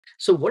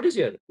So what is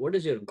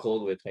your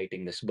goal with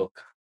writing this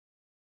book?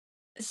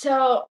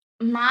 So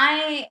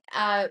my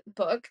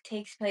book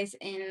takes place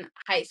in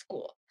high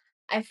school.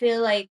 I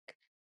feel like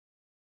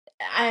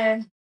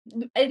I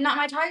not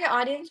my target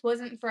audience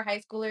wasn't for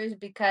high schoolers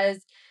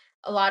because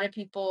a lot of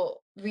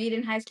people read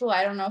in high school.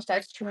 I don't know if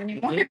that's true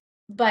anymore,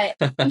 but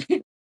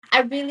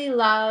I really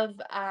love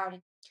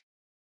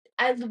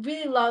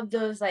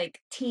those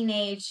like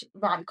teenage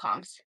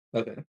rom-coms.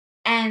 Okay.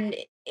 And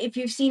if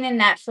you've seen in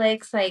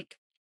Netflix, like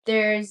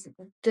there's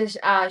this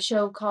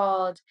show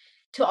called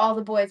To All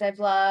the Boys I've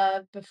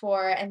Loved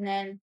Before, and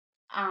then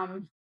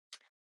um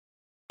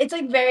it's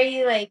like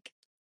very like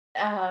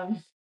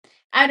um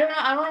I don't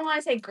want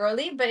to say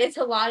girly, but it's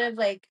a lot of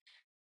like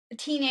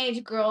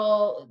teenage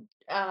girl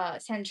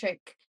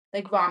centric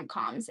like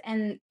rom-coms.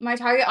 And my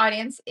target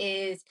audience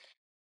is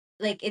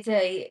like it's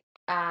a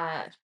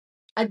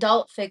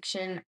adult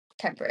fiction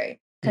Mhm.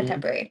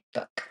 contemporary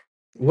book.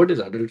 What is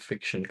adult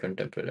fiction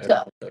contemporary? I don't So,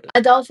 know what that is.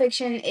 adult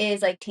fiction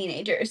is like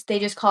teenagers. They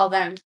just call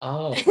them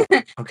Oh, 'cause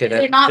okay.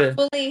 they're That not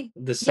fully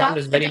the young sound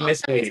is very adult.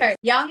 misleading. Sorry,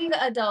 young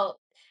adult.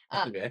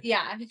 Okay.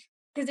 Yeah,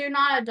 because they're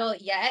not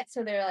adult yet,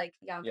 so they're like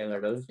young Young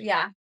adults. adult.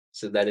 Yeah,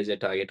 So that is your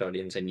target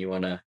audience, and you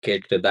wanna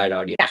cater to that yeah,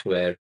 audience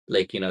where,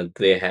 like,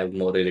 they have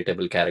more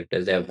relatable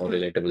characters, they have more mhm,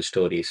 relatable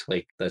stories.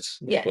 Like that's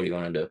yes. what you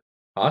wanna do.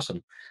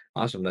 Awesome,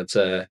 awesome. That's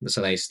a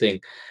nice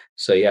thing.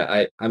 So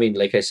yeah, I mean,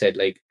 like I said,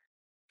 like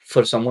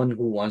for someone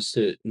who wants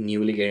to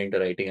newly get into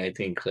writing, I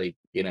think like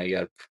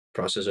your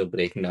process of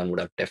breaking down would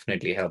have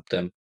definitely helped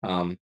them.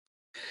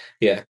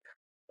 Yeah.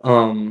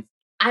 Um.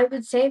 I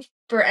would say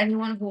for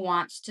anyone who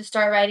wants to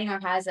start writing or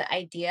has an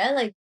idea,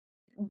 like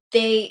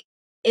they,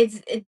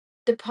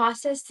 the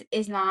process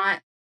is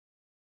not.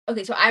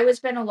 Okay, so I would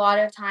spend a lot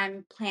of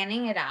time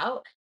planning it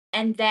out,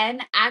 and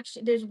then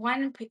actually there's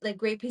one like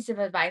great piece of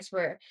advice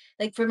where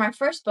like for my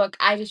first book,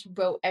 I just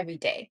wrote every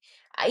day.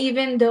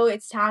 Even though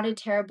it sounded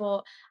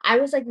terrible, I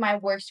was like my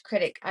worst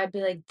critic. I'd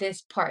be like,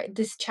 this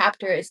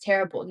chapter is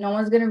terrible. No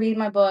one's gonna read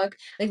my book.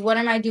 Like, what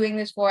am I doing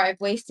this for? I've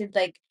wasted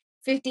like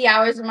 50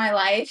 hours of my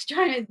life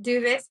trying to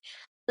do this.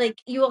 Like,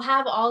 you will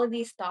have all of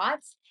these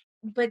thoughts,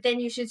 but then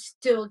you should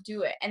still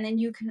do it. And then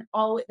you can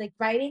always like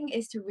writing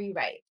is to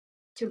rewrite,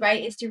 to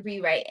write is to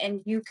rewrite,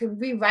 and you can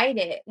rewrite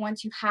it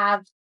once you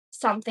have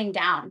something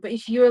down. But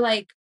if you're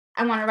like,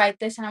 I want to write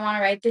this and I want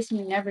to write this, and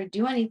you never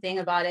do anything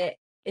about it,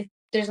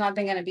 there's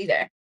nothing going to be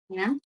there, you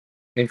know?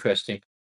 Interesting.